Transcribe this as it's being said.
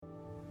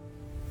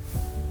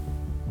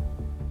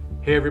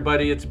Hey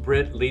everybody, it's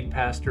Britt, lead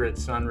pastor at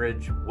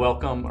Sunridge.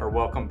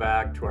 Welcome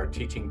back to our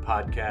teaching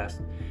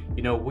podcast.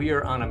 You know, we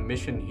are on a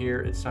mission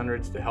here at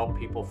Sunridge to help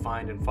people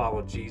find and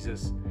follow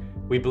Jesus.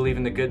 We believe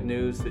in the good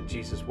news that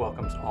Jesus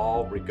welcomes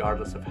all,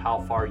 regardless of how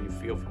far you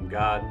feel from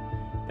God.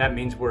 That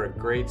means we're a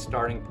great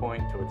starting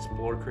point to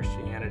explore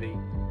Christianity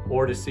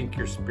or to sink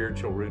your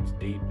spiritual roots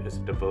deep as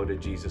a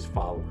devoted Jesus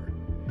follower.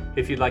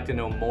 If you'd like to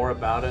know more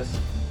about us,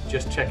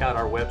 just check out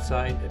our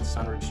website at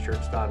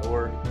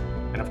sunridgechurch.org.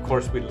 And of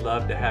course, we'd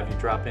love to have you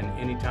drop in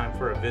anytime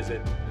for a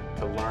visit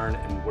to learn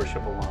and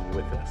worship along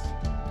with us.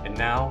 And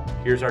now,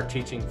 here's our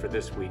teaching for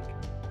this week.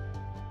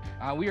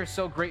 We are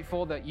so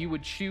grateful that you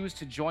would choose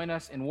to join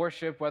us in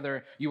worship,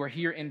 whether you are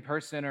here in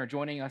person or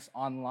joining us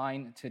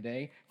online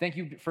today. Thank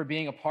you for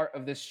being a part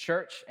of this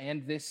church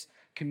and this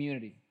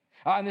community.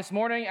 And this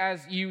morning,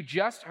 as you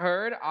just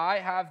heard, I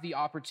have the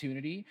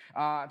opportunity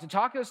to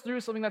talk us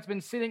through something that's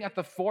been sitting at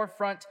the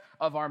forefront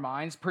of our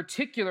minds,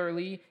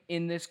 particularly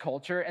in this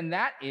culture, and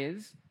that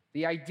is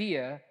the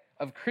idea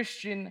of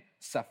Christian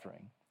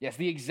suffering. Yes,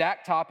 the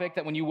exact topic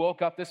that when you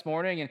woke up this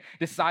morning and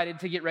decided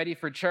to get ready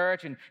for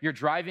church and you're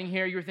driving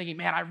here, you're thinking,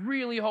 man, I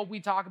really hope we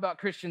talk about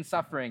Christian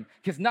suffering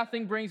because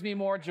nothing brings me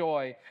more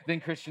joy than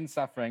Christian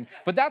suffering.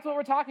 But that's what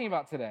we're talking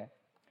about today.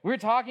 We're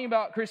talking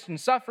about Christian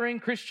suffering,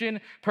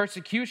 Christian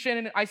persecution,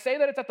 and I say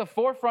that it's at the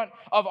forefront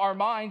of our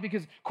mind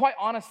because, quite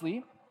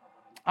honestly,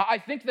 I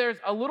think there's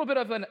a little bit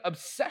of an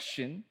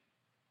obsession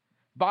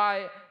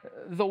by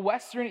the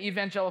Western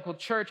evangelical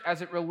church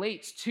as it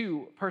relates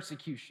to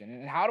persecution.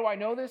 And how do I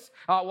know this?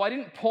 Well, I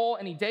didn't pull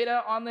any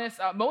data on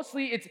this.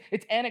 Mostly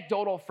it's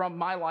anecdotal from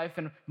my life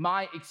and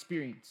my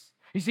experience.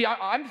 You see,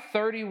 I'm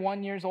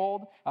 31 years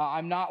old.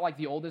 I'm not like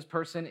the oldest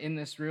person in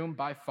this room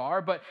by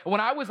far, but when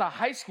I was a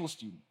high school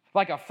student,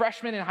 like a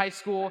freshman in high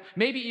school,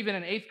 maybe even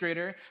an eighth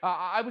grader,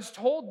 I was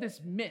told this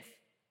myth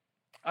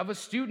of a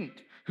student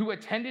who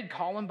attended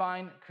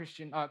Columbine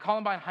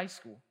High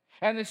School.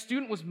 And the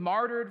student was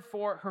martyred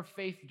for her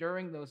faith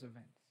during those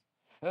events.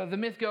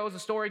 The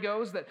story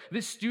goes that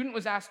this student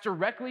was asked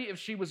directly if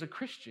she was a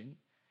Christian.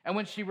 And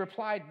when she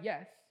replied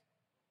yes,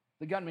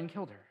 the gunman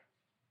killed her.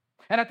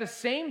 And at the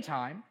same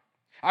time,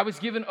 I was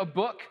given a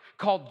book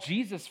called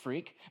Jesus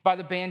Freak by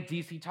the band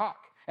DC Talk.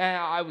 And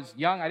I was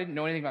young, I didn't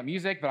know anything about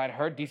music, but I'd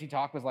heard DC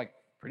Talk was like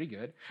pretty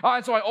good.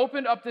 And so I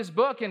opened up this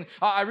book and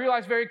I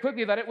realized very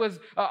quickly that it was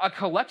a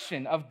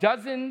collection of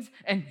dozens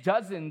and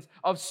dozens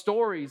of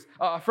stories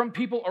from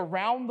people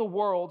around the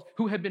world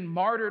who had been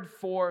martyred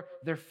for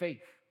their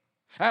faith.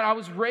 And I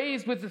was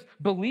raised with this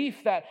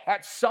belief that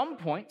at some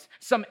point,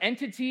 some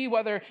entity,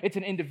 whether it's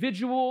an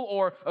individual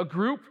or a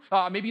group,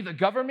 maybe the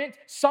government,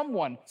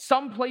 someone,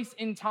 someplace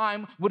in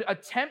time would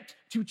attempt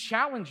to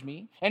challenge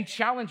me and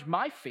challenge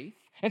my faith.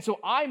 And so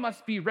I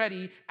must be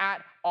ready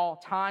at all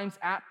times,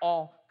 at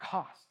all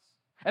costs.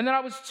 And then I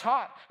was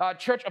taught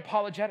church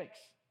apologetics.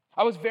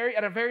 I was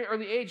at a very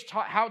early age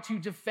taught how to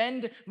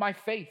defend my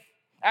faith.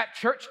 At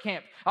church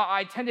camp,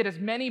 I attended as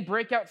many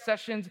breakout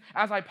sessions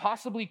as I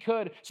possibly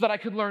could so that I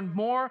could learn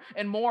more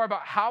and more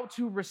about how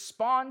to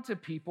respond to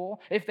people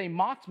if they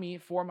mocked me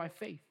for my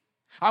faith.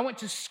 I went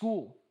to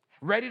school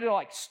ready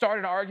to start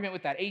an argument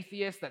with that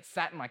atheist that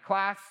sat in my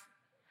class,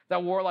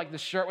 that wore the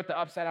shirt with the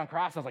upside down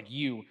cross. I was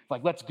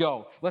like, let's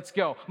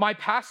go. My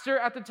pastor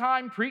at the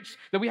time preached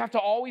that we have to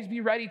always be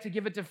ready to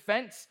give a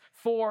defense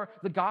for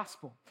the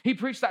gospel. He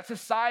preached that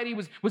society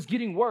was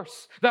getting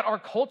worse, that our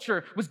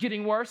culture was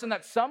getting worse, and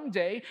that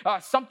someday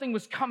something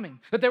was coming,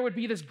 that there would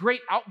be this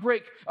great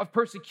outbreak of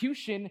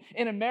persecution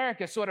in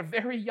America. So at a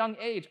very young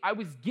age, I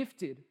was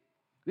gifted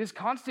this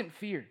constant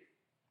fear,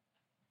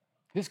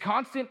 this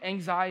constant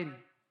anxiety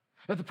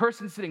that the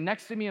person sitting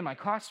next to me in my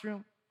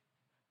classroom,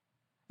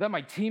 that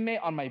my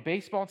teammate on my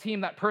baseball team,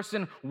 that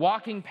person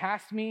walking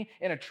past me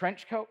in a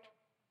trench coat,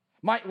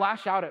 might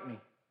lash out at me,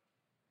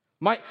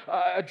 might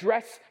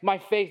address my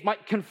faith,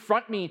 might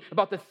confront me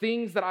about the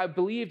things that I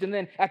believed. And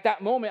then at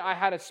that moment, I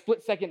had a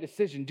split-second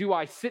decision. Do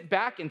I sit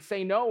back and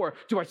say no, or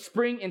do I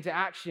spring into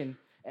action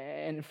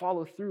and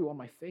follow through on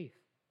my faith?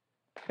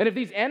 And if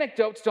these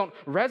anecdotes don't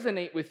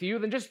resonate with you,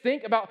 then just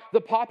think about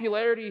the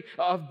popularity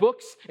of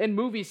books and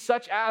movies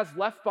such as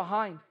Left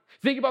Behind.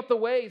 Think about the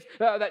ways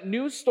that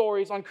news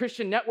stories on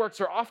Christian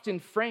networks are often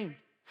framed.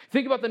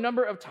 Think about the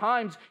number of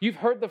times you've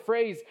heard the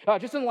phrase,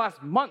 just in the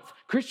last month,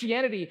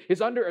 Christianity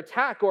is under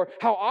attack, or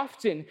how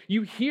often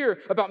you hear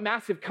about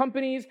massive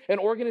companies and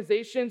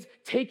organizations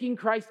taking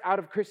Christ out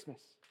of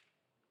Christmas.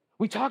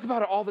 We talk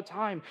about it all the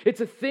time.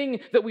 It's a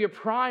thing that we are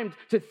primed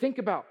to think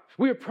about.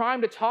 We are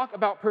primed to talk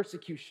about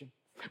persecution.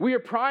 We are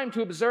primed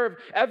to observe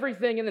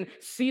everything and then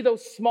see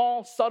those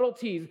small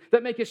subtleties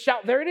that make us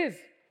shout, there it is.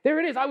 There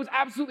it is. I was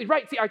absolutely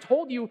right. See, I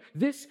told you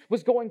this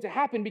was going to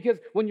happen, because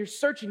when you're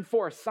searching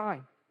for a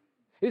sign,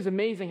 it is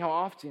amazing how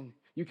often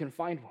you can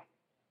find one.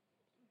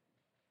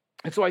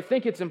 And so I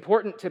think it's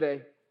important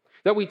today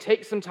that we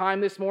take some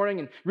time this morning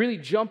and really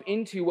jump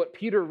into what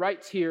Peter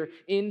writes here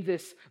in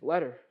this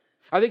letter.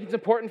 I think it's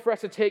important for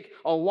us to take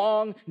a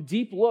long,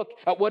 deep look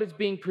at what is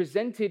being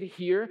presented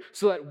here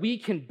so that we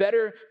can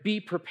better be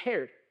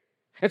prepared.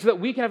 And so that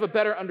we can have a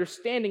better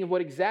understanding of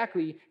what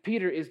exactly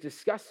Peter is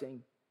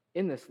discussing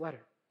in this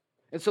letter.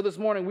 And so this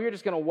morning, we're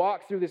just going to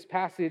walk through this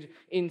passage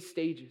in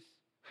stages.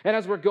 And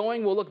as we're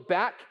going, we'll look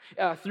back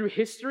through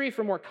history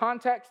for more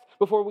context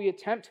before we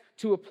attempt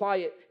to apply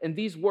it in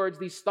these words,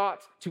 these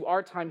thoughts to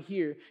our time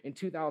here in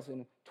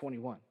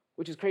 2021,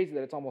 which is crazy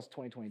that it's almost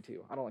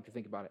 2022. I don't like to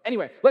think about it.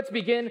 Anyway, let's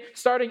begin.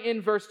 Starting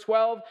in verse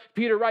 12,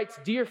 Peter writes,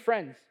 "Dear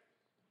friends,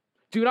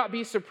 do not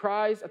be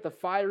surprised at the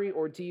fiery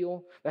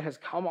ordeal that has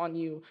come on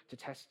you to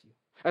test you,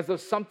 as though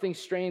something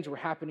strange were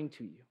happening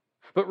to you.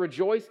 But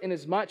rejoice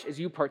inasmuch as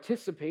you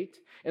participate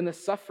in the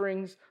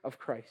sufferings of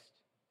Christ,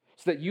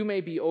 so that you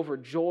may be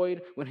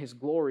overjoyed when his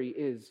glory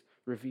is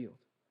revealed."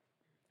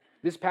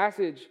 This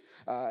passage,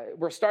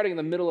 we're starting in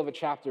the middle of a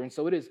chapter, and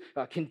so it is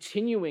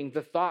continuing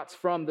the thoughts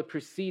from the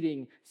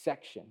preceding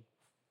section.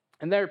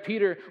 And there,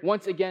 Peter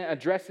once again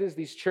addresses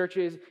these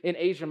churches in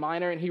Asia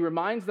Minor, and he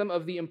reminds them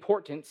of the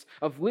importance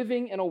of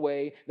living in a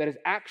way that is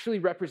actually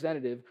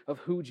representative of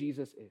who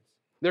Jesus is.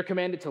 They're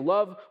commanded to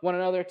love one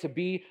another, to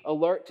be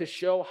alert, to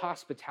show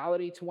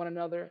hospitality to one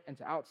another and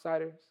to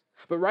outsiders.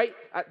 But right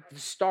at the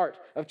start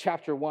of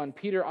chapter 1,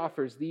 Peter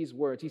offers these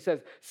words. He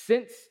says,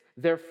 "Since,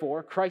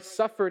 therefore, Christ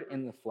suffered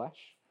in the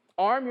flesh,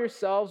 arm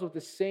yourselves with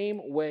the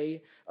same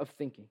way of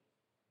thinking."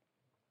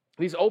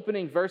 These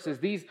opening verses,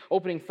 these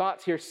opening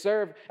thoughts here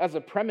serve as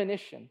a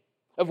premonition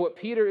of what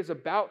Peter is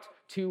about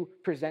to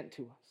present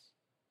to us.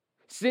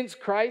 Since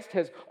Christ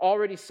has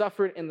already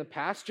suffered in the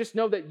past, just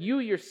know that you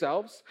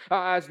yourselves,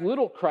 as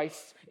little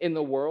Christs in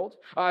the world,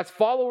 as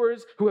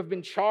followers who have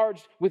been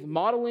charged with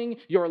modeling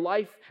your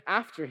life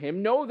after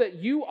him, know that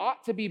you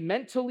ought to be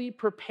mentally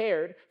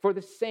prepared for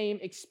the same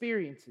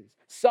experiences,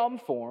 some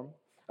form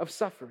of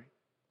suffering.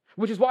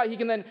 Which is why he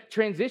can then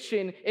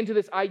transition into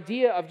this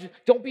idea of just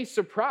don't be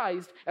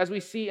surprised, as we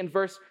see in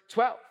verse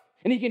 12.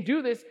 And he can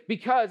do this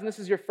because, and this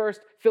is your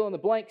first fill in the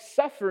blank,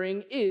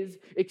 suffering is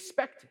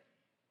expected.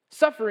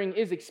 Suffering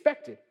is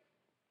expected.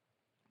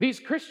 These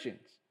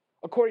Christians,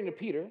 according to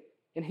Peter,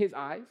 in his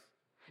eyes,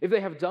 if they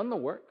have done the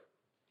work,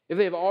 if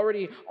they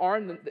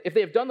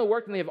have done the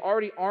work, then they have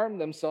already armed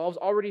themselves,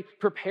 already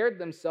prepared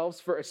themselves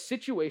for a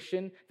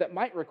situation that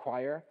might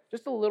require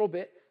just a little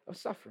bit of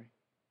suffering.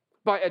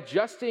 By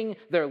adjusting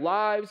their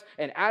lives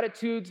and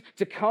attitudes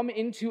to come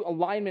into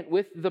alignment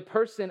with the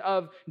person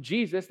of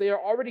Jesus, they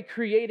are already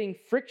creating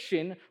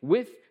friction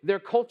with their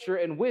culture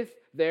and with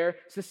their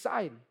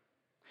society.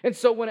 And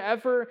so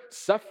whenever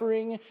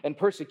suffering and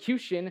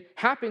persecution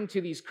happen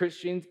to these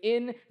Christians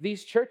in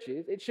these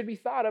churches, it should be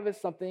thought of as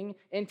something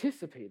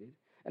anticipated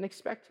and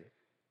expected.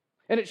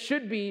 And it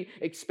should be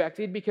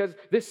expected because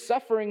this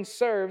suffering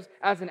serves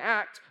as an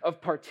act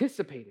of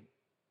participating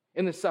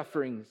in the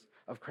sufferings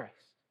of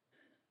Christ.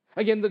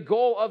 Again, the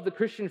goal of the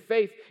Christian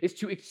faith is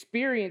to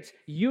experience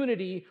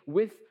unity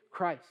with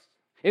Christ.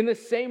 In the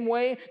same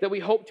way that we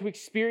hope to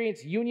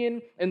experience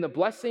union in the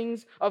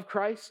blessings of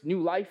Christ, new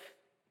life,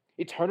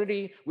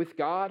 eternity with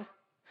God,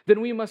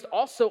 then we must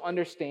also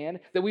understand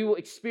that we will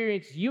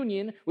experience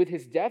union with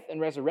his death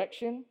and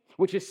resurrection,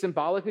 which is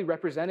symbolically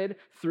represented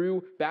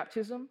through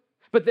baptism,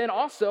 but then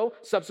also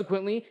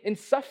subsequently in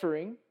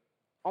suffering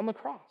on the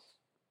cross.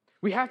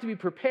 We have to be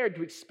prepared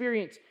to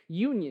experience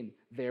union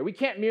there. We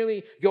can't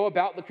merely go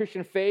about the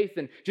Christian faith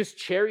and just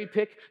cherry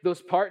pick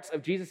those parts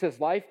of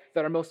Jesus' life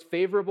that are most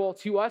favorable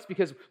to us,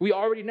 because we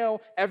already know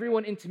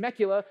everyone in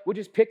Temecula would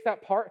just pick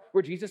that part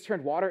where Jesus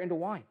turned water into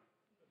wine.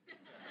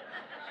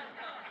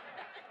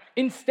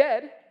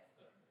 Instead,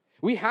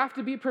 we have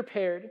to be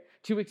prepared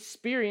to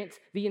experience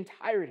the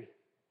entirety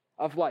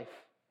of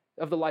life,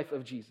 of the life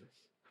of Jesus,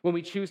 when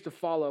we choose to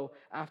follow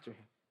after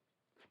him.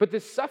 But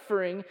this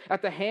suffering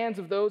at the hands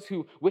of those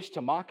who wish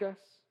to mock us,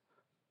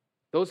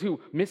 those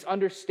who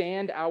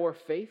misunderstand our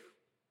faith,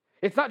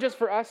 it's not just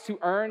for us to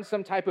earn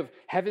some type of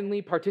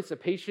heavenly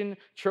participation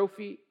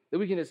trophy that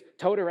we can just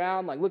tote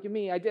around like, look at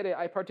me, I did it,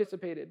 I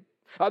participated.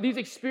 These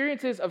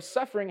experiences of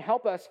suffering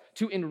help us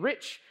to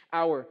enrich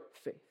our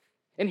faith.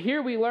 And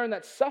here we learn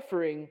that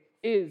suffering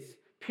is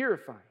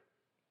purifying.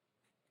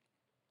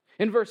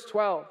 In verse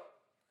 12,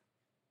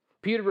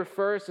 Peter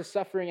refers to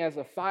suffering as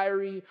a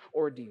fiery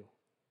ordeal.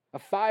 A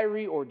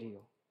fiery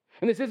ordeal.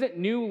 And this isn't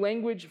new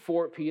language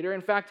for Peter.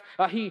 In fact,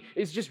 he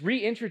is just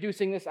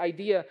reintroducing this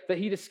idea that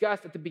he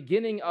discussed at the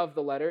beginning of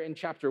the letter in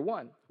chapter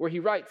 1, where he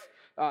writes,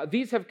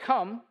 "These have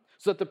come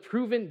so that the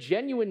proven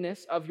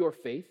genuineness of your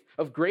faith,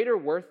 of greater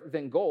worth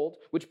than gold,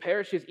 which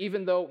perishes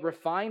even though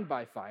refined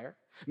by fire,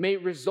 may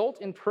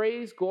result in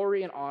praise,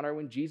 glory, and honor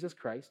when Jesus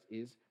Christ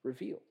is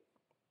revealed."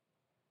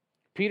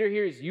 Peter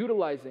here is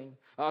utilizing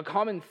a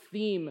common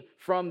theme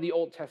from the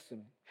Old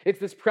Testament. It's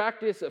this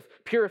practice of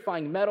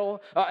purifying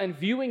metal and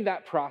viewing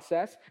that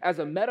process as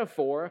a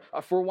metaphor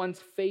for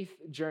one's faith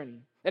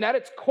journey. And at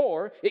its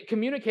core, it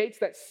communicates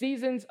that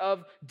seasons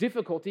of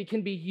difficulty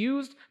can be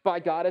used by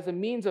God as a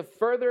means of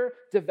further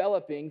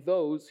developing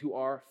those who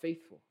are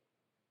faithful.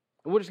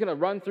 And we're just going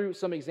to run through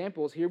some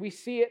examples here. We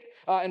see it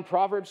in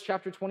Proverbs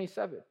chapter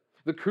 27.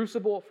 The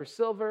crucible for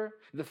silver,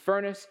 the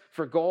furnace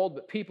for gold,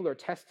 but people are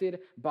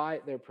tested by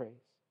their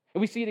praise.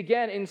 And we see it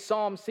again in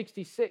Psalm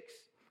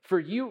 66. For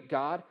you,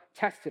 God,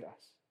 tested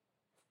us,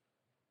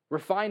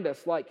 refined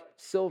us like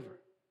silver.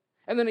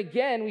 And then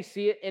again, we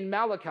see it in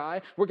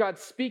Malachi, where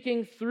God's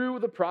speaking through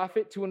the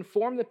prophet to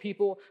inform the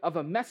people of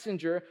a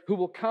messenger who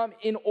will come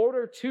in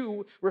order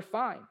to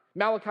refine.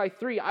 Malachi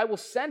 3, I will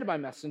send my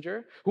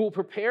messenger who will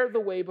prepare the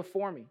way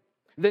before me.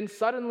 Then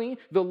suddenly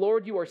the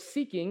Lord you are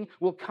seeking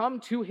will come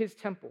to his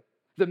temple.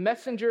 The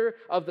messenger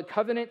of the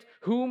covenant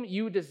whom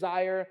you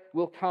desire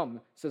will come,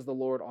 says the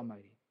Lord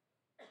Almighty.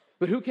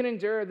 But who can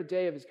endure the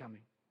day of his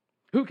coming?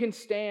 Who can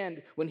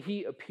stand when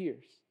he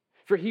appears?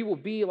 For he will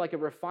be like a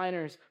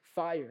refiner's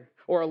fire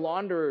or a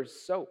launderer's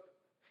soap.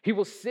 He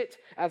will sit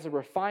as a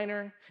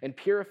refiner and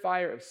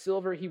purifier of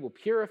silver. He will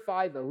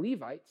purify the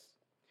Levites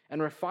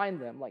and refine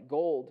them like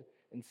gold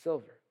and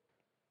silver.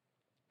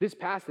 This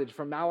passage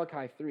from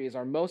Malachi 3 is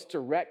our most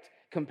direct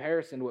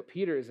comparison to what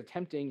Peter is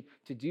attempting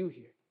to do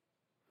here.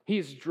 He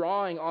is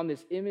drawing on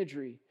this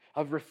imagery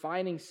of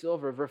refining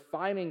silver, of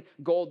refining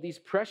gold, these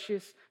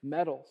precious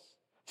metals,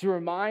 to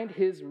remind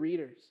his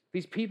readers,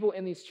 these people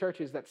in these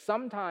churches, that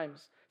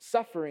sometimes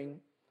suffering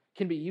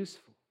can be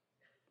useful.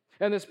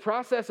 And this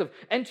process of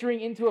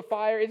entering into a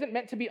fire isn't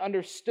meant to be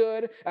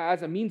understood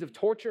as a means of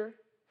torture.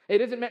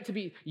 It isn't meant to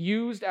be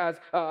used as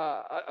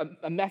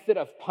a method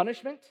of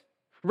punishment.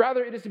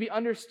 Rather, it is to be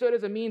understood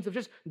as a means of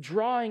just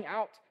drawing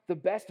out the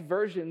best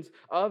versions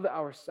of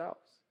ourselves.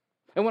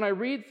 And when I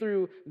read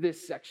through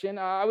this section,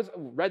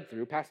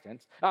 past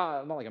tense.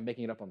 Not like I'm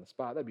making it up on the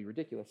spot. That'd be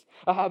ridiculous.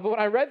 But when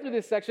I read through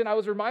this section, I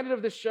was reminded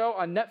of this show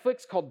on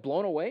Netflix called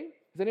Blown Away.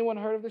 Has anyone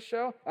heard of this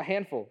show? A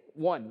handful.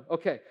 One.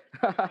 Okay.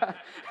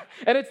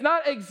 And it's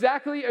not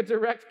exactly a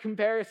direct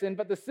comparison,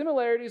 but the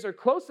similarities are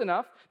close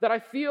enough that I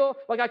feel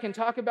like I can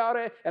talk about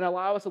it and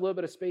allow us a little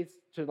bit of space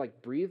to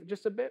breathe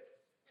just a bit.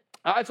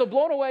 And so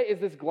Blown Away is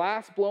this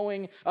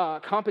glass-blowing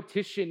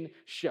competition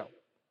show,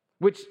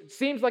 which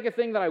seems like a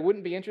thing that I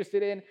wouldn't be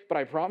interested in, but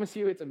I promise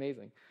you it's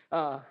amazing.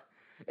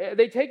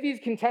 They take these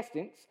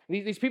contestants,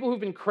 these people who've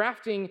been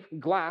crafting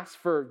glass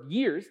for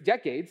years,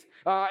 decades,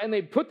 and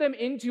they put them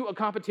into a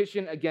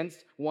competition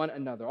against one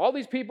another. All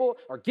these people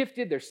are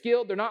gifted, they're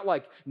skilled, they're not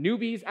like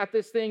newbies at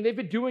this thing. They've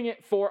been doing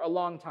it for a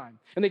long time.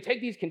 And they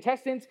take these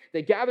contestants,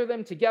 they gather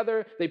them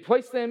together, they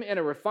place them in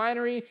a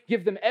refinery,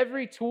 give them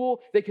every tool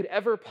they could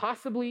ever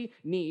possibly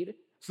need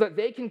so that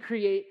they can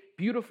create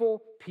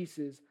beautiful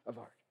pieces of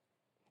art.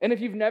 And if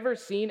you've never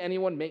seen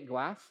anyone make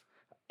glass,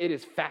 it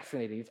is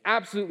fascinating. It's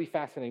absolutely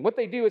fascinating. What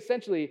they do this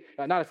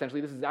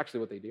is actually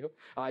what they do.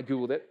 I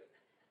Googled it.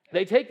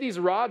 They take these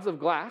rods of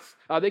glass.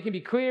 They can be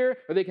clear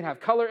or they can have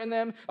color in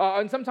them.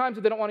 And sometimes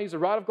if they don't want to use a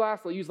rod of glass,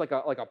 they'll use like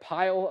a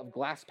pile of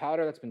glass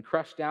powder that's been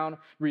crushed down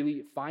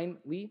really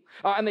finely.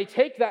 And they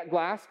take that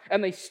glass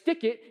and they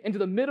stick it into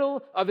the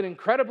middle of an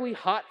incredibly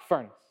hot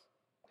furnace.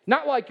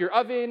 Not like your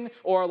oven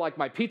or like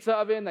my pizza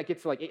oven that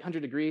gets to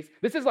 800 degrees.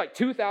 This is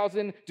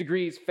 2,000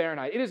 degrees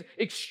Fahrenheit. It is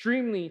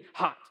extremely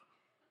hot.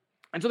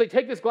 And so they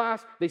take this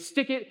glass, they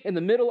stick it in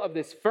the middle of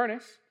this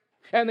furnace,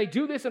 and they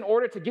do this in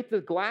order to get the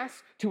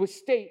glass to a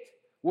state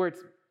where it's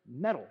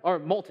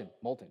molten,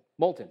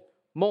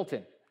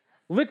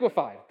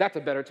 liquefied. That's a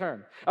better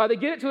term. They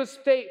get it to a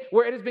state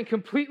where it has been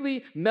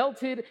completely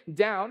melted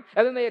down,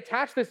 and then they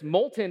attach this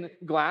molten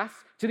glass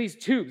to these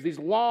tubes, these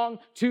long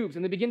tubes,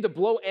 and they begin to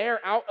blow air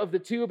out of the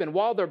tube, and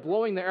while they're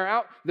blowing the air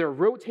out, they're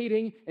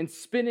rotating and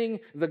spinning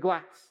the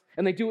glass.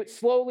 And they do it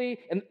slowly,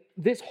 and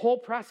this whole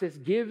process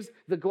gives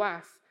the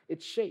glass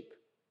its shape.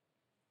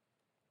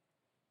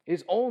 It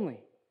is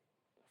only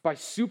by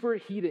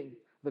superheating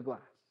the glass,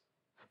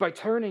 by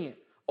turning it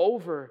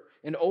over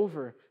and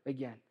over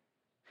again.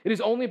 It is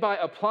only by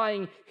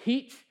applying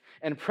heat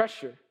and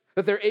pressure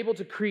that they're able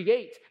to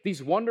create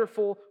these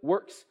wonderful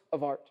works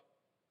of art.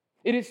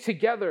 It is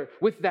together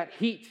with that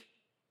heat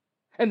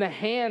and the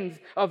hands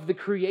of the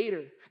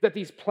Creator that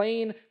these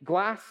plain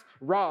glass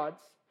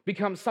rods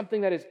become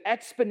something that is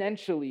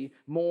exponentially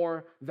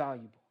more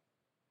valuable.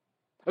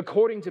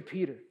 According to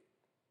Peter,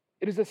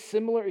 it is a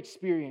similar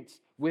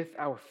experience with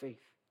our faith.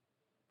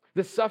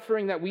 The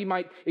suffering that we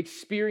might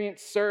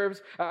experience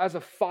serves as a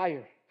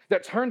fire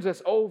that turns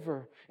us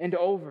over and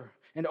over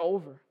and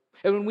over.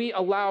 And when we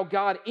allow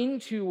God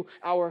into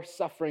our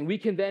suffering, we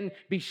can then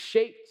be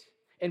shaped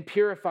and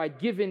purified,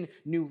 given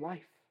new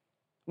life.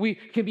 We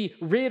can be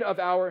rid of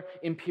our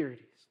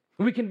impurities.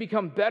 We can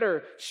become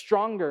better,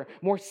 stronger,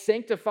 more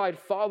sanctified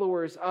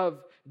followers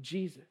of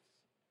Jesus.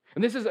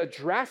 And this is a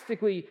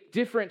drastically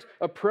different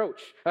approach,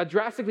 a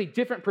drastically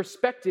different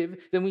perspective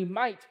than we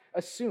might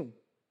assume.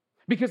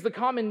 Because the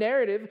common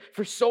narrative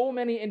for so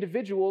many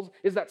individuals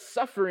is that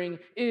suffering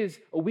is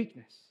a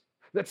weakness,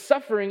 that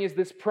suffering is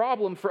this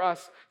problem for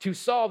us to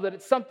solve, that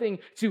it's something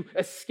to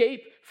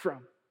escape from.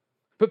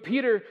 But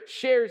Peter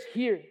shares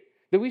here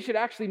that we should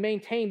actually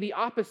maintain the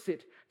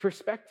opposite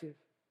perspective.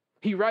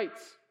 He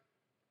writes,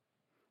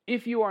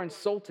 "If you are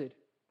insulted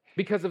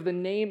because of the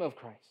name of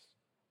Christ,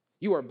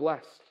 you are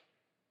blessed.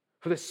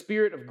 For the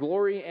Spirit of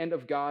glory and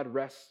of God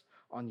rests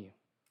on you."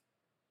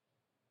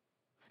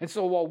 And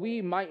so while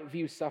we might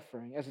view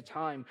suffering as a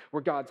time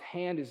where God's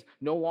hand is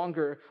no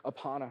longer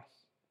upon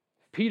us,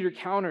 Peter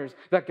counters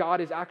that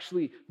God is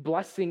actually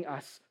blessing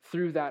us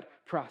through that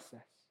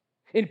process.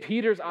 In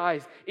Peter's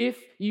eyes, if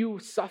you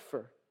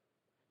suffer,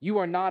 you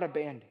are not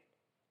abandoned.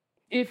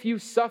 If you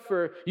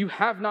suffer, you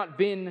have not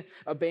been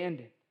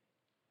abandoned.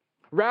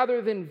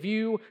 Rather than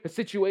view a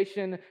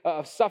situation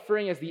of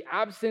suffering as the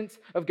absence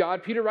of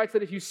God, Peter writes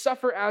that if you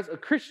suffer as a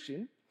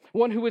Christian,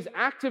 one who is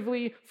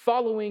actively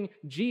following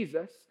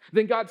Jesus,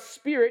 then God's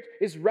Spirit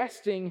is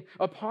resting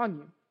upon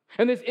you.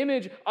 And this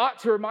image ought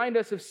to remind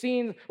us of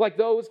scenes like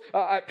those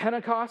at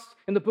Pentecost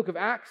in the book of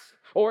Acts,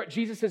 or at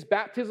Jesus'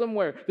 baptism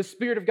where the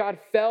Spirit of God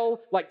fell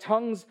like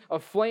tongues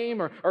of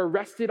flame or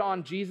rested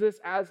on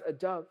Jesus as a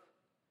dove.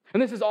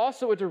 And this is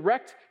also a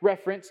direct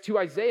reference to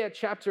Isaiah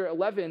chapter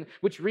 11,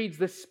 which reads,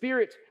 "The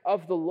Spirit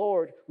of the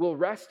Lord will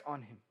rest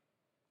on him.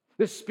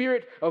 The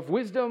Spirit of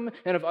wisdom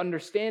and of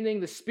understanding,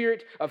 the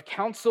Spirit of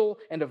counsel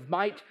and of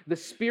might, the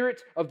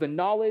Spirit of the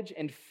knowledge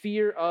and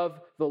fear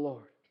of the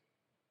Lord."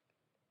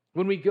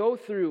 When we go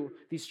through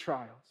these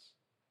trials,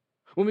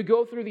 when we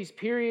go through these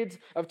periods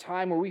of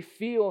time where we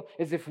feel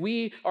as if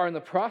we are in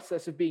the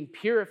process of being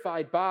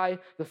purified by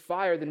the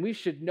fire, then we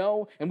should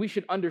know and we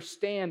should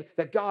understand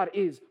that God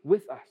is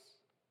with us.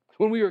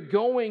 When we are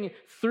going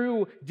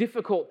through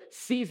difficult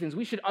seasons,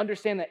 we should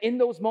understand that in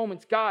those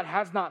moments, God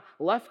has not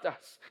left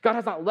us. God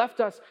has not left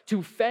us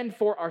to fend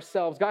for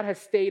ourselves. God has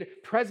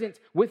stayed present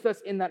with us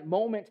in that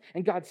moment,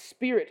 and God's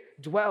Spirit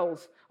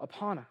dwells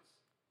upon us.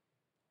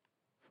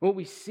 What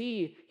we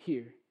see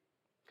here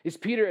is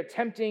Peter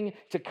attempting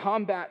to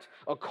combat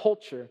a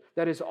culture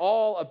that is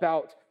all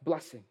about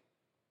blessing.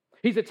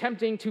 He's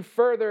attempting to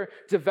further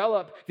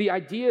develop the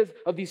ideas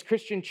of these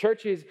Christian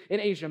churches in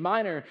Asia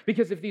Minor,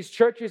 because if these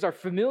churches are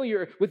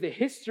familiar with the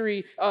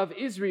history of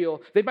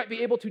Israel, they might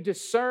be able to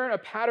discern a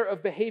pattern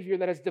of behavior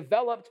that has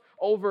developed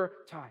over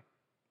time.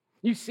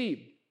 You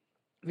see,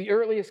 the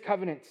earliest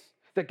covenants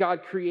that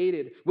God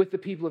created with the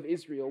people of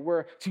Israel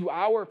were, to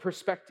our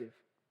perspective,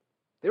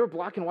 they were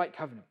black and white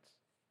covenants.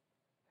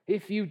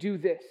 If you do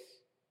this,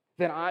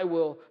 then I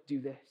will do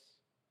this.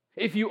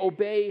 If you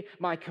obey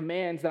my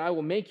commands, then I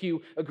will make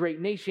you a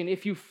great nation.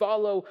 If you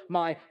follow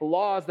my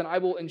laws, then I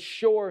will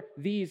ensure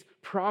these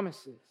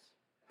promises.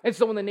 And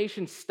so when the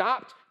nation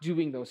stopped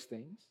doing those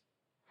things,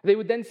 they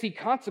would then see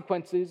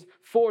consequences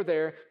for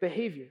their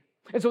behavior.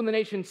 And so when the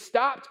nation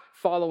stopped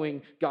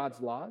following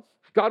God's laws,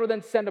 God would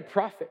then send a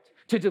prophet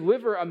to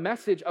deliver a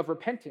message of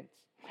repentance.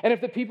 And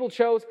if the people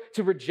chose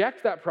to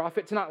reject that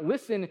prophet, to not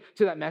listen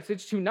to that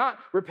message, to not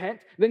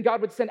repent, then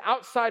God would send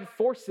outside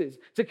forces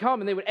to come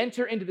and they would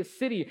enter into the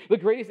city. The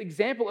greatest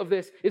example of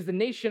this is the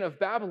nation of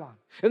Babylon.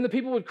 And the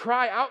people would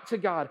cry out to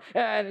God,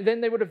 and then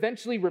they would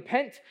eventually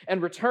repent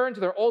and return to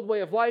their old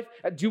way of life,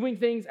 doing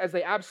things as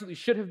they absolutely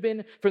should have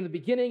been from the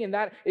beginning, and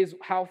that is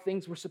how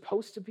things were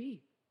supposed to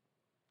be.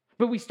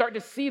 But we start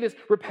to see this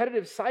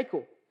repetitive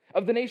cycle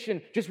of the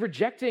nation just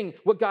rejecting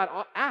what God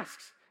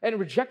asks and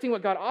rejecting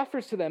what God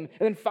offers to them, and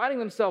then finding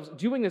themselves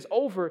doing this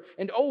over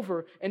and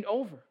over and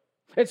over.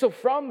 And so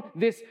from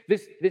this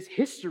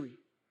history,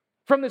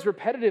 from this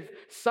repetitive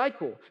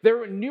cycle, there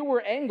were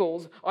newer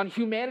angles on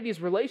humanity's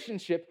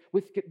relationship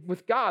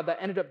with God that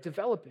ended up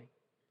developing.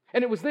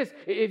 And it was this: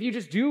 if you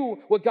just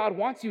do what God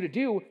wants you to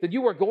do, then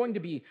you are going to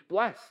be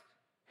blessed.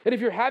 And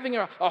if you're having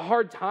a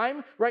hard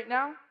time right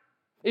now,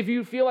 if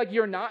you feel like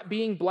you're not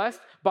being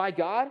blessed by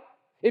God,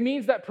 it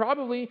means that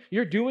probably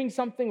you're doing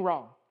something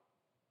wrong.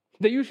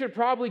 That you should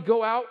probably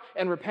go out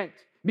and repent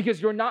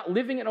because you're not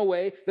living in a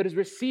way that is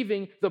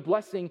receiving the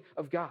blessing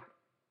of God.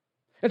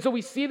 And so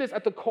we see this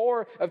at the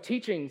core of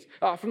teachings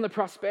from the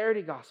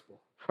prosperity gospel,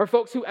 or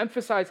folks who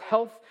emphasize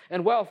health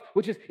and wealth,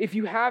 which is if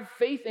you have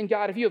faith in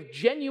God, if you have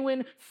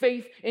genuine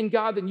faith in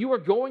God, then you are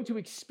going to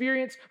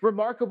experience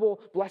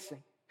remarkable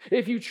blessing.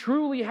 If you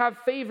truly have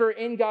favor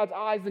in God's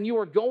eyes, then you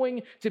are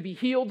going to be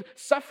healed.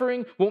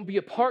 Suffering won't be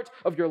a part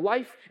of your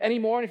life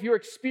anymore. And if you're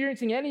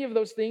experiencing any of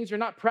those things, you're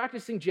not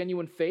practicing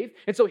genuine faith.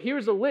 And so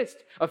here's a list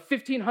of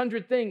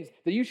 1,500 things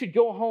that you should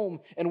go home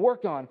and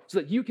work on so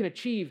that you can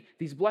achieve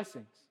these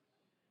blessings.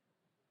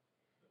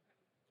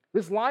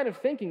 This line of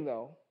thinking,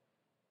 though,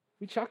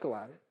 we chuckle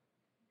at it.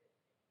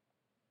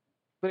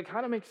 But it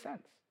kind of makes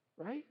sense,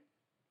 right?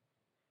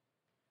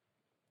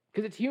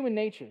 Because it's human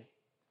nature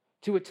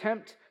to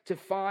attempt to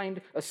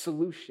find a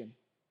solution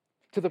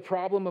to the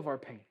problem of our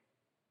pain.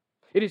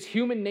 It is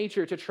human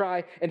nature to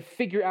try and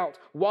figure out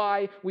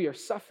why we are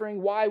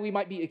suffering, why we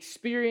might be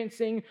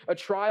experiencing a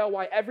trial,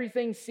 why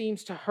everything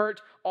seems to hurt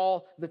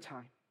all the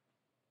time.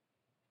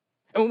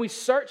 And when we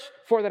search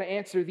for that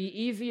answer,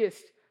 the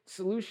easiest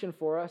solution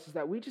for us is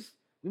that we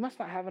must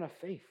not have enough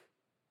faith.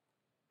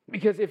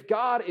 Because if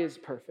God is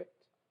perfect,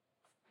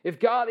 then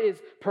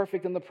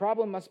the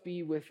problem must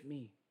be with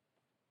me.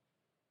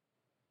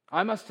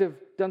 I must have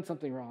done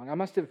something wrong. I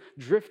must have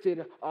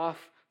drifted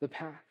off the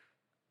path.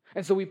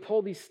 And so we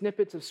pull these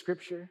snippets of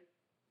scripture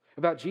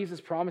about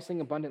Jesus promising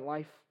abundant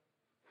life,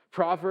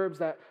 Proverbs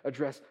that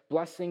address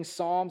blessings,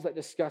 Psalms that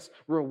discuss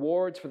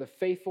rewards for the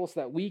faithful, so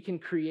that we can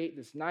create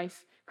this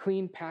nice,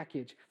 clean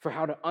package for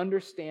how to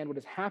understand what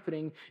is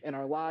happening in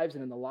our lives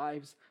and in the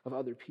lives of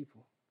other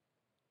people.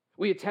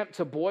 We attempt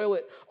to boil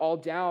it all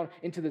down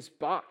into this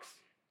box.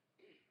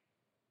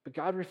 But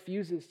God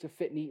refuses to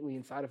fit neatly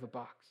inside of a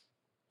box.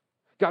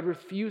 God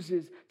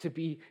refuses to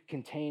be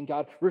contained.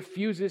 God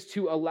refuses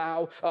to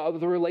allow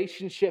the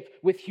relationship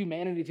with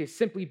humanity to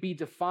simply be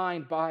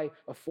defined by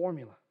a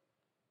formula.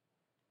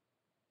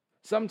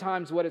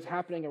 Sometimes what is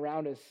happening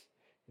around us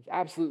is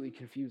absolutely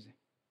confusing.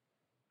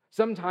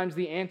 Sometimes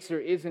the answer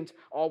isn't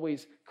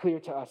always clear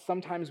to us.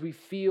 Sometimes we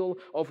feel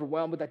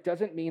overwhelmed, but that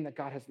doesn't mean that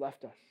God has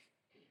left us.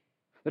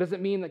 That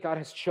doesn't mean that God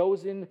has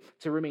chosen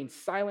to remain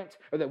silent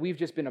or that we've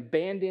just been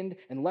abandoned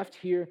and left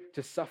here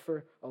to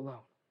suffer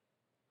alone.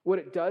 What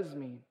it does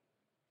mean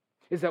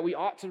is that we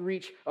ought to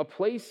reach a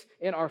place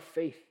in our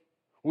faith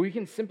where we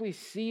can simply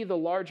see the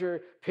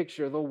larger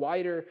picture, the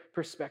wider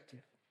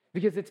perspective.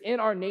 Because it's in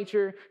our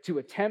nature to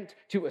attempt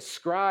to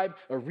ascribe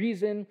a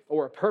reason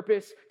or a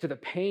purpose to the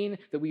pain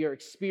that we are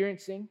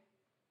experiencing.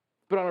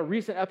 But on a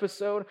recent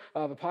episode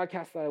of a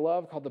podcast that I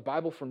love called The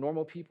Bible for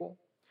Normal People,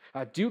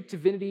 Duke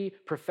Divinity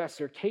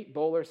professor Kate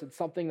Bowler said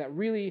something that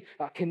really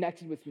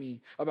connected with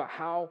me about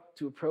how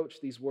to approach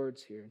these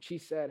words here. And she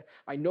said,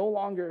 "I no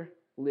longer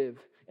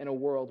live in a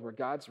world where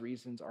God's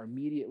reasons are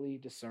immediately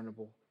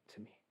discernible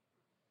to me."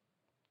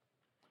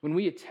 When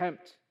we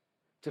attempt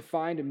to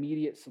find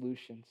immediate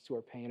solutions to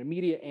our pain,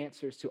 immediate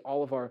answers to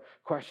all of our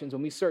questions,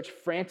 when we search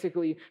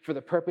frantically for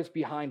the purpose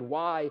behind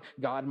why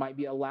God might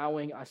be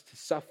allowing us to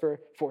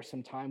suffer for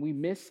some time, we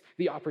miss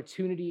the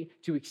opportunity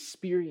to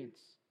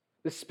experience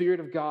the Spirit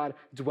of God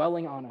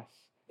dwelling on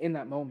us in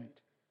that moment.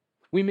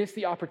 We miss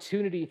the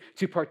opportunity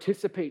to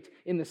participate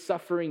in the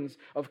sufferings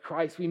of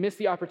Christ. We miss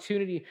the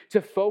opportunity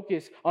to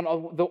focus on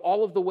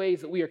all of the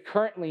ways that we are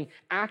currently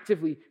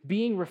actively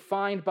being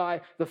refined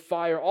by the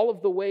fire, all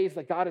of the ways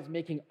that God is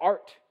making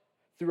art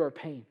through our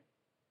pain.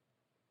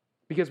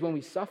 Because when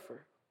we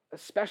suffer,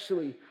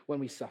 especially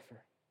when we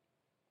suffer,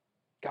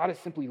 God is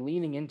simply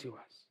leaning into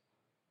us.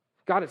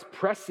 God is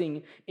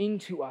pressing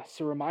into us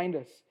to remind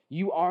us,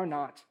 you are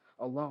not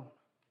alone.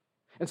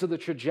 And so the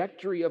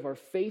trajectory of our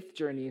faith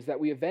journey is that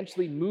we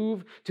eventually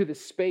move to the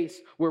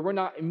space where we're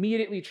not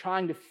immediately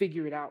trying to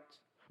figure it out,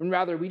 and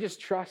rather we just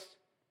trust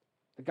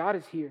that God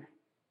is here,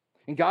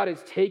 and God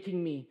is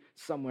taking me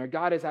somewhere.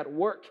 God is at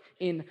work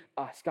in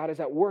us. God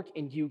is at work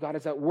in you. God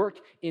is at work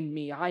in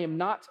me. I am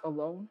not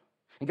alone,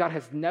 and God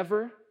has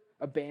never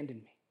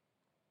abandoned me.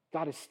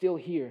 God is still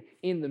here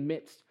in the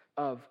midst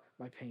of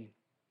my pain.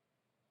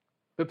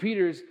 But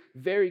Peter's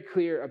very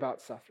clear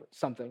about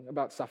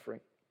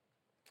suffering.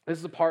 This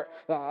is a part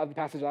of the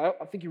passage that I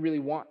don't think you really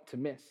want to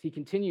miss. He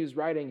continues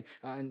writing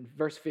in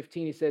verse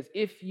 15. He says,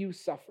 "If you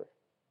suffer,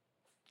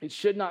 it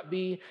should not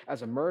be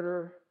as a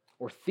murderer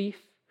or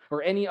thief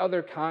or any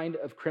other kind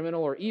of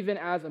criminal or even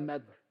as a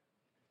meddler.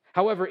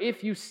 However,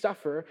 if you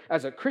suffer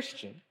as a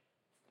Christian,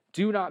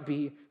 do not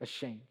be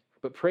ashamed,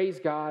 but praise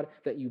God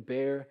that you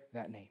bear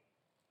that name."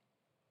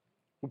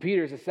 What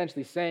Peter is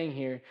essentially saying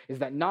here is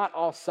that not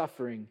all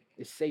suffering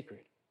is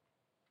sacred.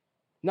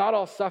 Not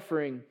all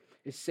suffering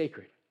is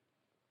sacred.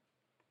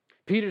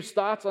 Peter's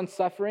thoughts on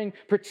suffering,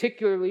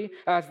 particularly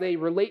as they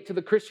relate to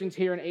the Christians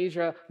here in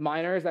Asia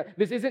Minor, is that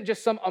this isn't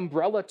just some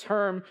umbrella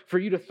term for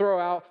you to throw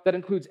out that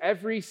includes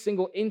every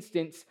single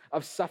instance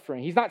of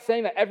suffering. He's not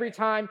saying that every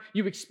time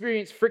you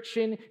experience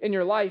friction in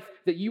your life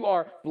that you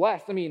are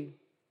blessed. I mean,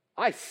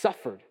 I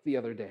suffered the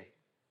other day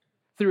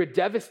through a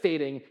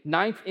devastating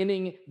ninth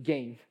inning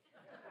game.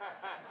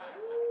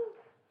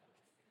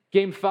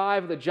 Game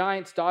 5 of the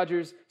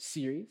Giants-Dodgers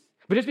series.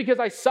 But just because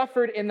I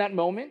suffered in that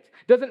moment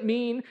doesn't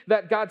mean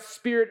that God's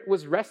Spirit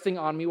was resting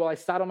on me while I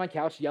sat on my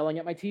couch yelling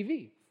at my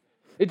TV.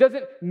 It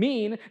doesn't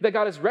mean that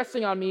God is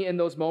resting on me in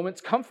those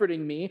moments,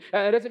 comforting me.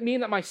 And it doesn't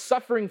mean that my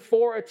suffering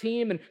for a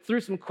team and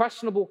through some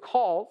questionable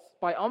calls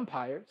by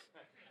umpires,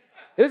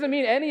 it doesn't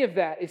mean any of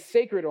that is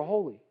sacred or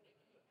holy.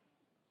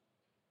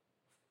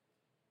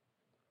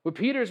 What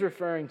Peter's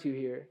referring to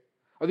here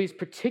are these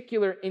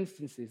particular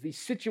instances, these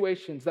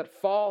situations that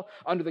fall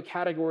under the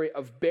category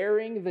of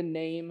bearing the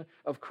name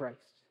of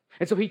Christ.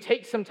 And so he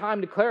takes some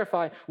time to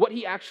clarify what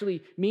he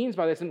actually means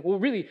by this. And well,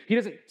 really, he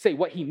doesn't say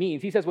what he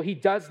means. He says what he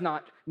does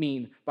not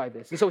mean by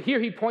this. And so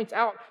here he points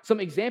out some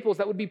examples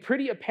that would be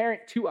pretty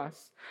apparent to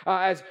us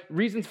as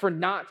reasons for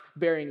not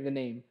bearing the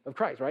name of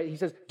Christ, right? He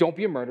says, don't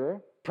be a murderer,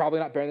 probably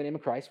not bearing the name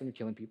of Christ when you're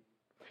killing people.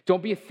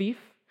 Don't be a thief.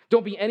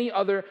 Don't be any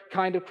other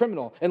kind of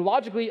criminal. And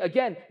logically,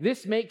 again,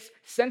 this makes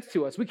sense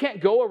to us. We can't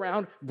go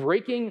around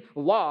breaking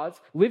laws,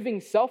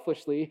 living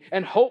selfishly,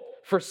 and hope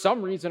for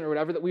some reason or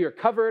whatever that we are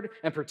covered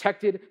and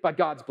protected by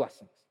God's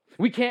blessings.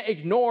 We can't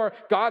ignore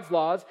God's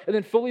laws and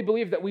then fully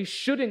believe that we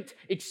shouldn't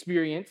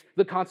experience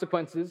the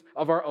consequences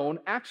of our own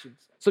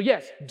actions. So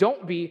yes,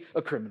 don't be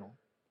a criminal.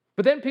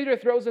 But then Peter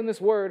throws in this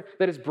word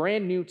that is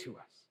brand new to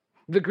us.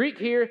 The Greek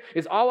here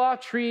is ala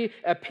tri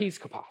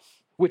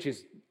episkopos, which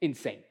is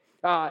insane.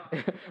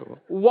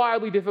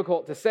 Wildly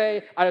difficult to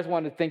say. I just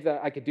wanted to think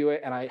that I could do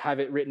it, and I have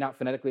it written out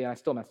phonetically, and I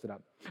still messed it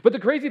up. But the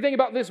crazy thing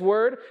about this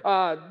word,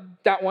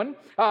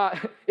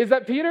 is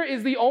that Peter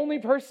is the only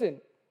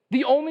person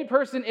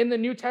in the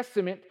New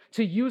Testament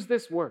to use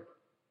this word.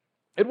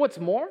 And what's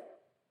more,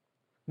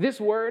 This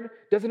word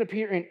doesn't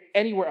appear in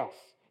anywhere else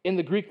in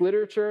the Greek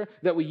literature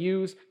that we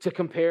use to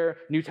compare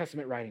New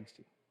Testament writings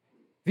to.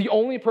 The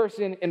only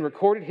person in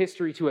recorded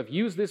history to have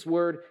used this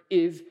word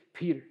is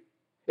Peter.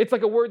 It's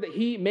like a word that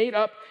he made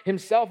up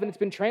himself, and it's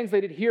been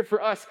translated here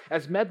for us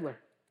as meddler.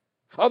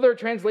 Other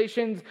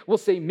translations will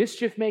say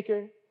mischief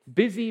maker,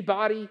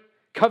 busybody,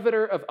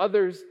 coveter of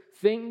others'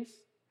 things.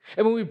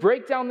 And when we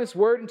break down this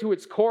word into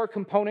its core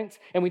components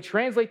and we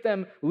translate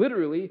them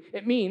literally,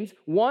 it means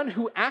one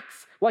who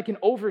acts like an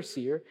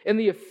overseer in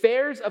the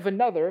affairs of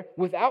another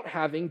without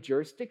having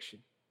jurisdiction.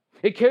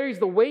 It carries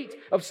the weight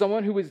of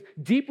someone who is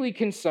deeply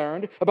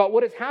concerned about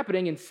what is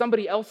happening in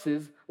somebody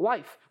else's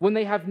life when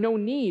they have no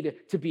need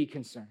to be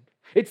concerned.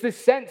 It's this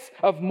sense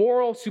of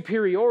moral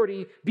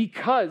superiority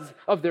because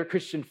of their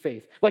Christian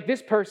faith. Like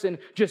this person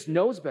just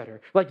knows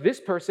better. Like this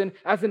person,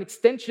 as an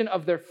extension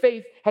of their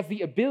faith, has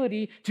the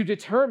ability to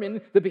determine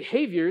the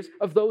behaviors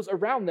of those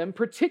around them,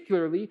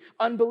 particularly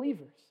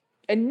unbelievers.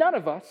 And none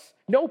of us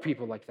know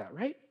people like that,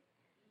 right?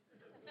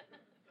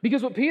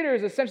 Because what Peter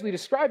is essentially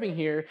describing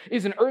here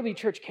is an early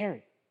church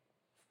Karen.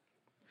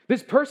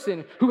 This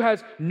person who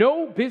has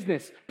no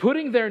business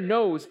putting their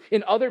nose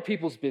in other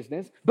people's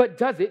business, but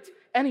does it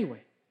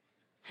anyway.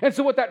 And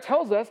so what that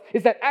tells us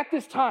is that at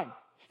this time,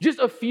 just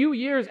a few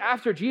years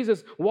after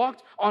Jesus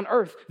walked on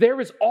earth, there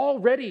is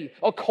already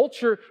a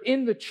culture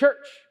in the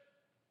church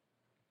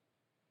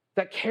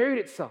that carried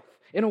itself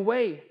in a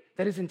way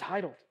that is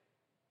entitled,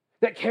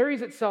 that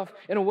carries itself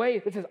in a way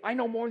that says, I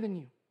know more than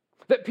you.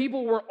 That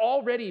people were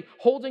already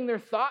holding their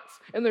thoughts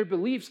and their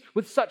beliefs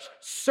with such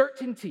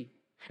certainty.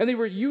 And they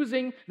were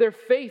using their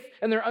faith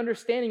and their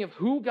understanding of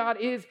who God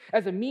is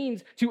as a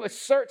means to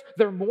assert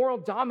their moral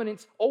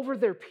dominance over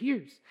their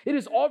peers. It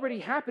is already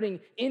happening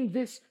in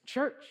this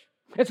church.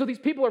 And so these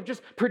people are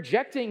just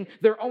projecting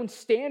their own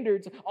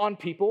standards on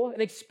people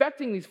and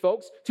expecting these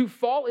folks to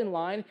fall in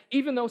line,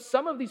 even though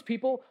some of these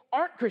people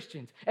aren't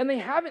Christians and they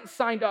haven't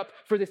signed up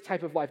for this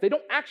type of life. They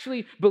don't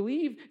actually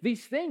believe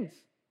these things,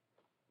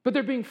 but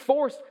they're being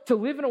forced to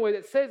live in a way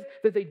that says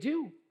that they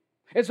do.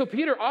 And so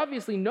Peter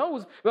obviously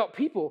knows about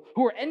people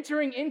who are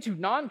entering into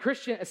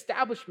non-Christian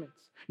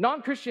establishments,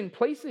 non-Christian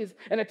places,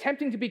 and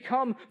attempting to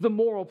become the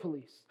moral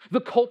police, the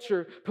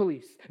culture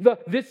police, the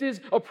this is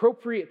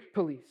appropriate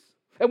police.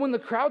 And when the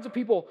crowds of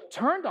people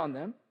turned on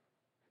them,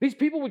 these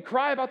people would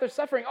cry about their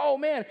suffering. Oh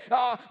man,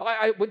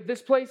 I went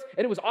this place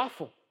and it was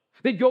awful.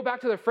 They'd go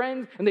back to their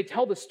friends and they'd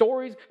tell the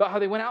stories about how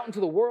they went out into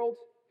the world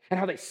and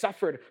how they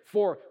suffered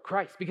for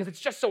Christ, because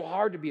it's just so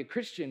hard to be a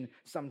Christian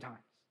sometimes.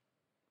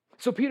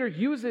 So Peter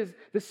uses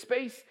this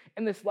space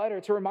in this letter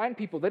to remind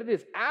people that it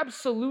is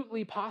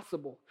absolutely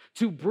possible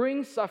to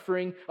bring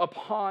suffering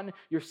upon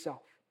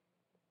yourself.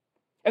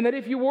 And that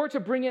if you were to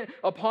bring it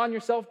upon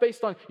yourself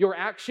based on your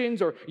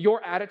actions or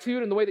your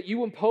attitude and the way that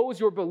you impose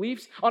your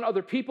beliefs on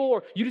other people,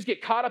 or you just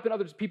get caught up in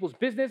other people's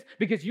business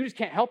because you just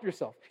can't help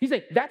yourself, he's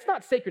saying that's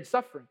not sacred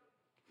suffering.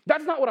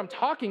 That's not what I'm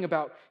talking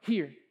about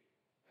here.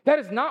 That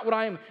is not what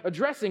I am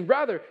addressing.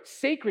 Rather,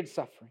 sacred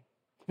suffering.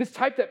 This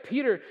type that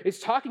Peter is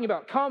talking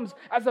about comes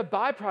as a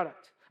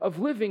byproduct of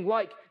living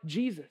like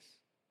Jesus.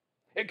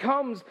 It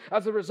comes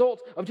as a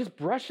result of just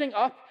brushing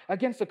up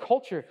against a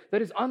culture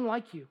that is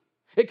unlike you.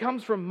 It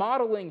comes from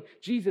modeling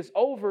Jesus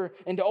over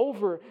and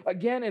over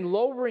again and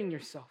lowering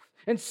yourself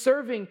and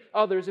serving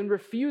others and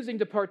refusing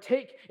to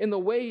partake in the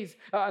ways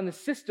and the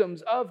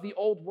systems of the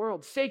old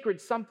world. Sacred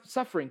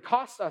suffering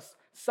costs us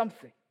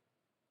something.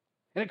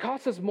 And it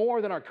costs us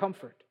more than our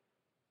comfort.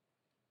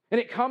 And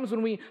it comes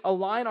when we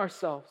align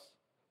ourselves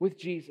with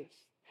Jesus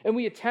and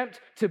we attempt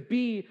to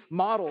be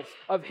models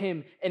of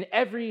him in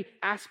every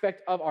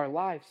aspect of our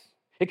lives.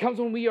 It comes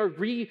when we are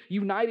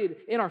reunited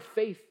in our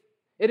faith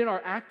and in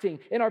our acting,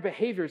 in our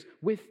behaviors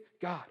with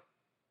God.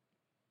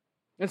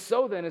 And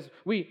so then, as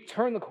we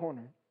turn the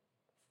corner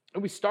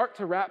and we start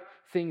to wrap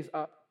things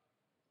up,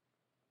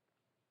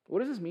 what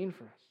does this mean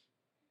for us?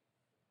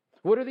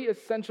 What are the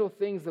essential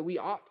things that we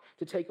ought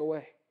to take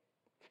away?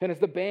 And as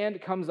the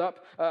band comes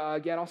up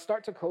again, I'll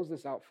start to close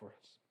this out for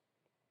us.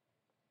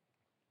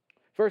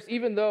 First,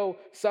 even though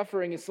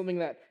suffering is something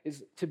that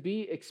is to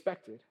be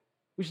expected,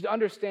 we should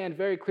understand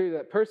very clearly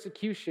that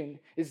persecution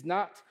is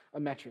not a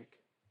metric.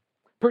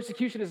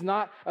 Persecution is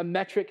not a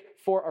metric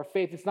for our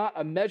faith. It's not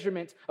a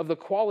measurement of the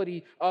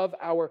quality of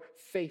our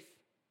faith.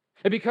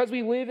 And because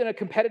we live in a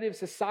competitive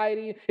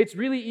society, it's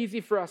really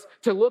easy for us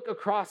to look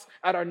across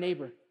at our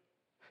neighbor,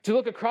 to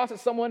look across at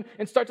someone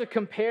and start to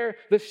compare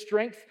the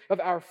strength of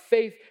our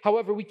faith.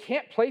 However, we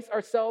can't place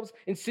ourselves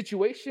in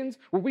situations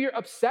where we are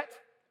upset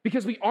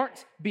because we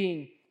aren't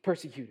being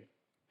persecuted.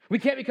 We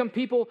can't become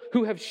people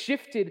who have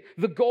shifted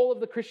the goal of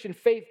the Christian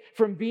faith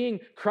from being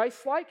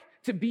Christ-like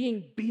to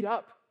being beat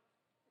up.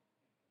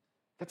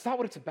 That's not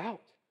what it's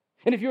about.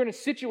 And if you're in a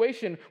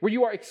situation where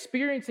you are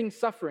experiencing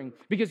suffering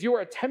because you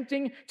are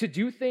attempting to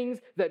do things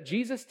that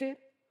Jesus did,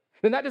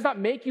 then that does not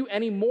make you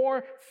any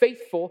more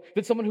faithful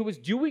than someone who was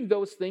doing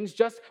those things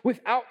just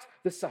without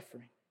the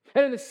suffering.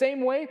 And in the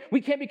same way,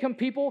 we can't become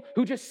people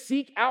who just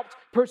seek out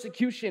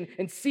persecution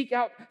and seek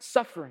out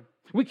suffering.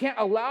 We can't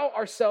allow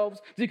ourselves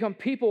to become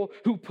people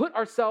who put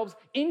ourselves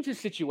into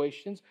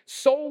situations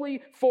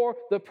solely for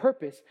the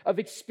purpose of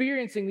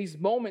experiencing these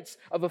moments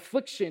of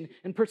affliction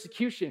and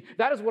persecution.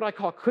 That is what I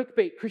call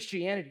clickbait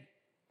Christianity.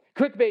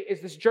 Clickbait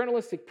is this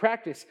journalistic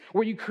practice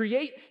where you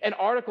create an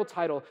article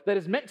title that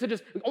is meant to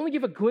just only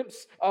give a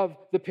glimpse of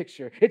the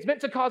picture. It's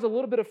meant to cause a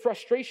little bit of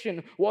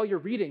frustration while you're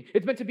reading.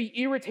 It's meant to be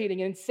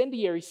irritating and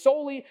incendiary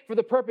solely for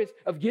the purpose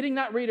of getting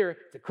that reader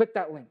to click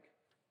that link.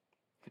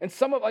 And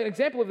an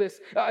example of this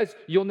is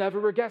you'll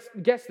never guess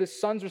this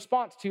son's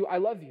response to "I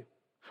love you,"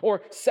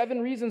 or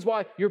 7 reasons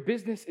why your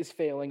business is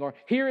failing, or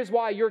here is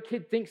why your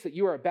kid thinks that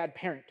you are a bad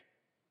parent.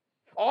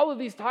 All of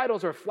these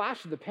titles are a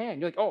flash of the pan.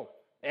 You're like, oh,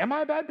 am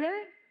I a bad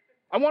parent?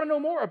 I want to know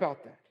more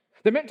about that.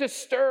 They're meant to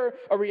stir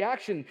a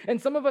reaction. And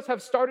some of us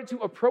have started to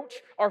approach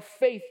our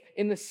faith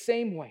in the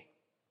same way.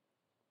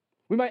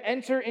 We might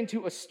enter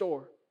into a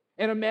store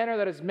in a manner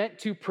that is meant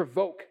to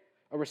provoke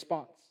a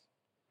response.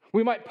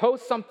 We might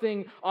post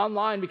something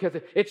online because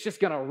it's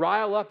just going to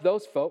rile up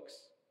those folks.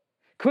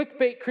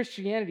 Clickbait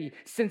Christianity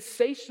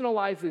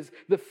sensationalizes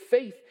the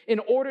faith in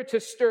order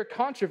to stir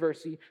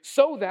controversy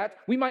so that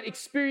we might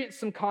experience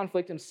some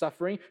conflict and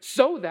suffering,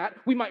 so that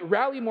we might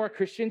rally more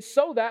Christians,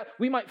 so that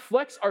we might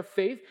flex our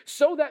faith,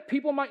 so that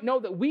people might know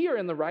that we are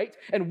in the right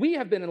and we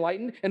have been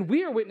enlightened and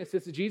we are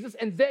witnesses to Jesus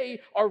and they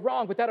are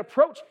wrong. But that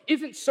approach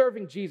isn't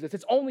serving Jesus.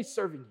 It's only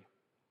serving you.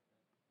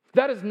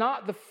 That is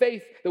not the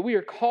faith that we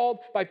are called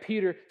by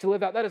Peter to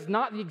live out. That is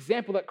not the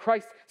example that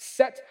Christ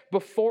set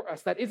before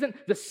us. That isn't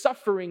the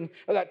suffering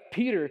that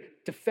Peter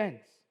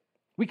defends.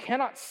 We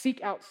cannot seek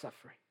out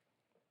suffering.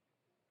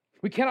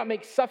 We cannot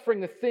make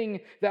suffering the thing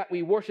that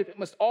we worship. It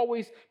must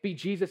always be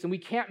Jesus, and we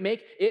can't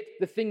make it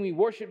the thing we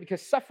worship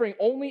because suffering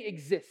only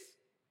exists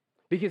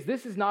because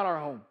this is not our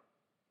home.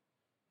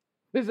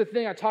 This is a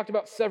thing I talked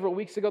about several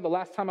weeks ago, the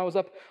last time I was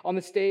up on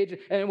the stage.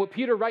 And what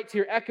Peter writes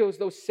here echoes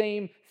those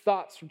same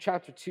thoughts from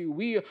chapter 2.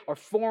 We are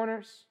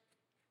foreigners.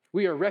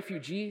 We are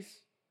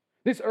refugees.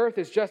 This earth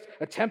is just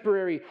a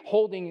temporary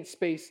holding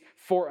space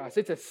for us.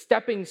 It's a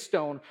stepping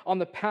stone on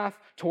the path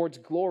towards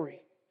glory.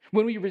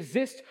 When we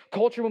resist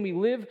culture, when we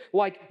live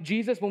like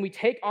Jesus, when we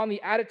take on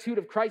the attitude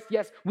of Christ,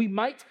 yes, we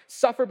might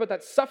suffer, but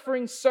that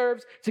suffering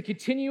serves to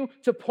continue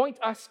to point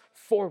us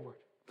forward.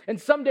 And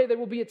someday there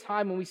will be a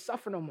time when we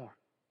suffer no more.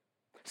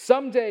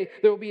 Someday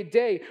there will be a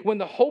day when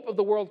the hope of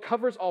the world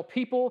covers all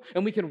people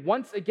and we can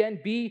once again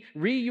be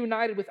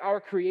reunited with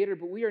our Creator,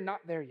 but we are not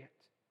there yet.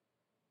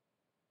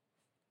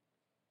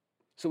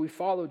 So we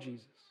follow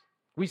Jesus.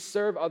 We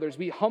serve others.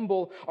 We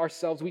humble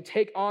ourselves. We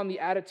take on the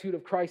attitude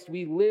of Christ.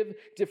 We live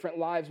different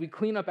lives. We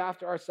clean up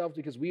after ourselves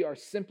because we are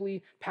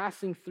simply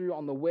passing through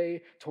on the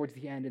way towards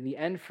the end. And the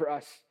end for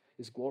us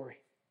is glory.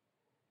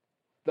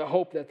 The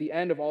hope that at the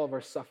end of all of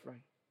our suffering,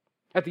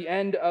 at the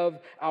end of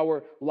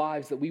our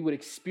lives, that we would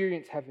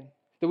experience heaven,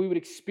 that we would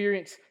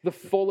experience the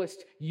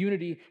fullest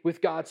unity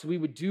with God. So we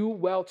would do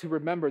well to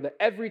remember that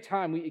every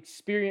time we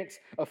experience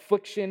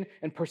affliction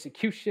and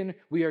persecution,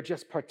 we are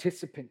just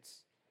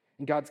participants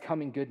in God's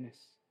coming goodness,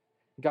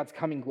 God's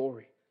coming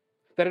glory.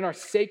 That in our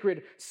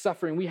sacred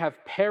suffering, we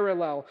have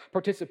parallel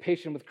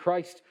participation with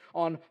Christ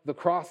on the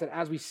cross. And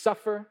as we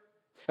suffer,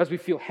 as we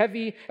feel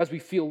heavy, as we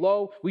feel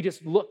low, we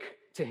just look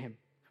to Him.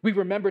 We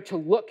remember to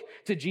look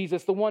to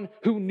Jesus, the one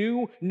who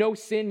knew no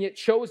sin, yet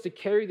chose to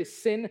carry the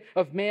sin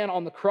of man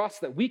on the cross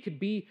that we could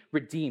be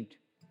redeemed.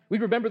 We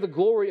remember the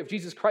glory of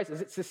Jesus Christ as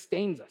it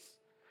sustains us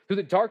through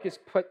the darkest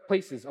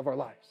places of our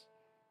lives.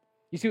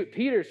 You see what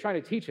Peter is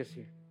trying to teach us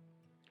here?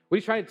 What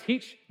he's trying to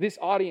teach this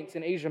audience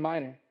in Asia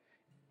Minor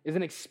is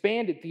an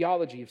expanded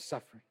theology of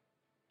suffering.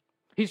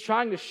 He's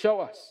trying to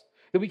show us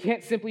that we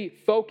can't simply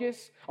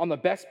focus on the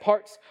best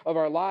parts of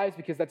our lives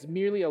because that's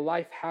merely a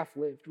life half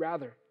lived.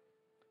 Rather,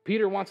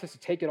 Peter wants us to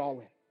take it all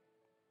in,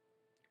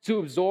 to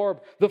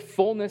absorb the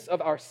fullness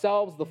of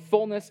ourselves, the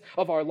fullness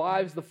of our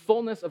lives, the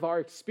fullness of our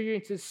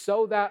experiences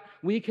so that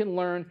we can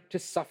learn to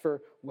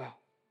suffer well.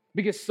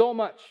 Because so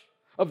much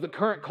of the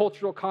current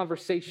cultural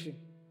conversation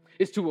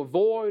is to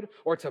avoid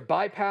or to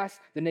bypass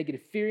the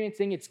negative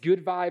experiencing. It's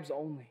good vibes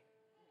only.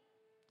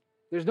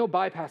 There's no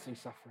bypassing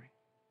suffering.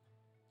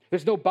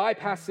 There's no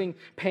bypassing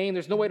pain.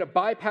 There's no way to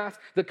bypass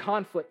the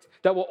conflict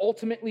that will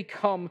ultimately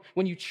come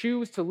when you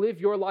choose to live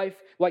your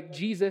life like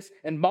Jesus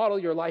and model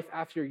your life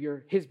after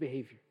His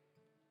behavior.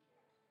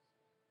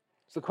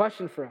 So the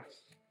question for us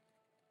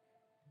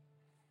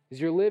is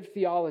your lived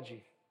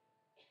theology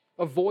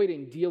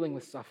avoiding dealing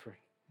with suffering?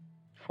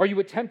 Are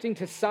you attempting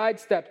to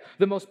sidestep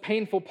the most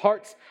painful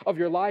parts of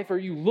your life? Are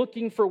you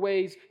looking for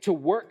ways to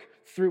work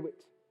through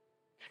it?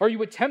 Are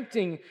you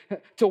attempting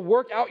to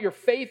work out your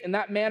faith in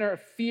that manner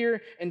of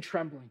fear and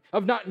trembling,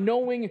 of not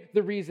knowing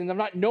the reason, of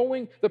not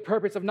knowing the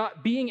purpose, of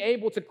not being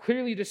able to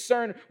clearly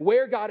discern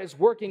where God is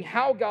working,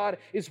 how God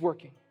is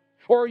working?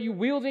 Or are you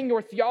wielding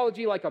your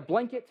theology like a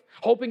blanket,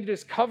 hoping to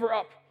just cover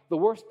up the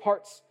worst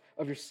parts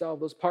of yourself,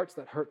 those parts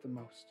that hurt the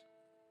most?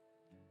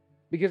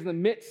 Because in the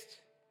midst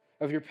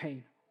of your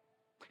pain,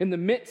 in the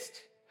midst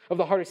of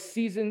the hardest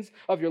seasons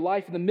of your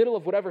life, in the middle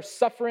of whatever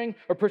suffering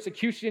or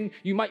persecution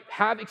you might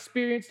have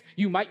experienced,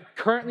 you might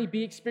currently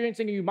be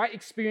experiencing, or you might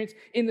experience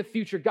in the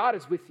future, God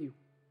is with you.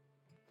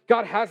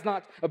 God has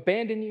not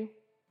abandoned you.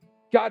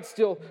 God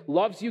still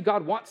loves you.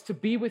 God wants to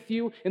be with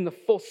you in the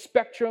full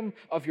spectrum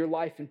of your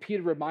life. And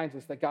Peter reminds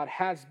us that God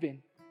has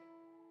been,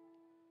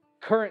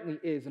 currently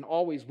is, and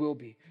always will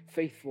be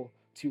faithful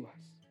to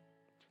us.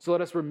 So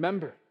let us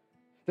remember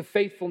the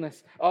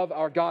faithfulness of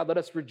our God. Let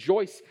us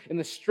rejoice in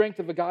the strength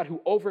of a God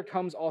who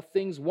overcomes all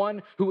things,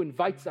 one who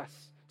invites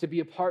us to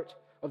be a part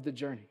of the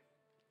journey.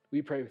 Will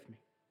you pray with me?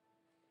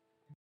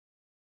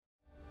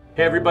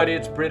 Hey everybody,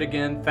 it's Britt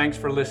again. Thanks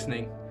for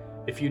listening.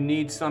 If you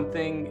need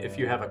something, if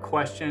you have a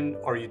question,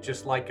 or you'd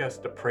just like us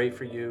to pray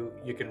for you,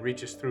 you can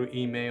reach us through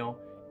email,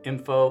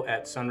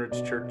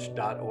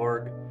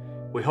 info@sunridgechurch.org.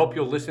 We hope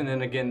you'll listen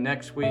in again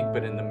next week,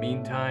 but in the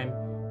meantime,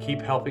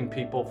 keep helping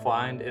people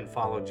find and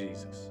follow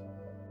Jesus.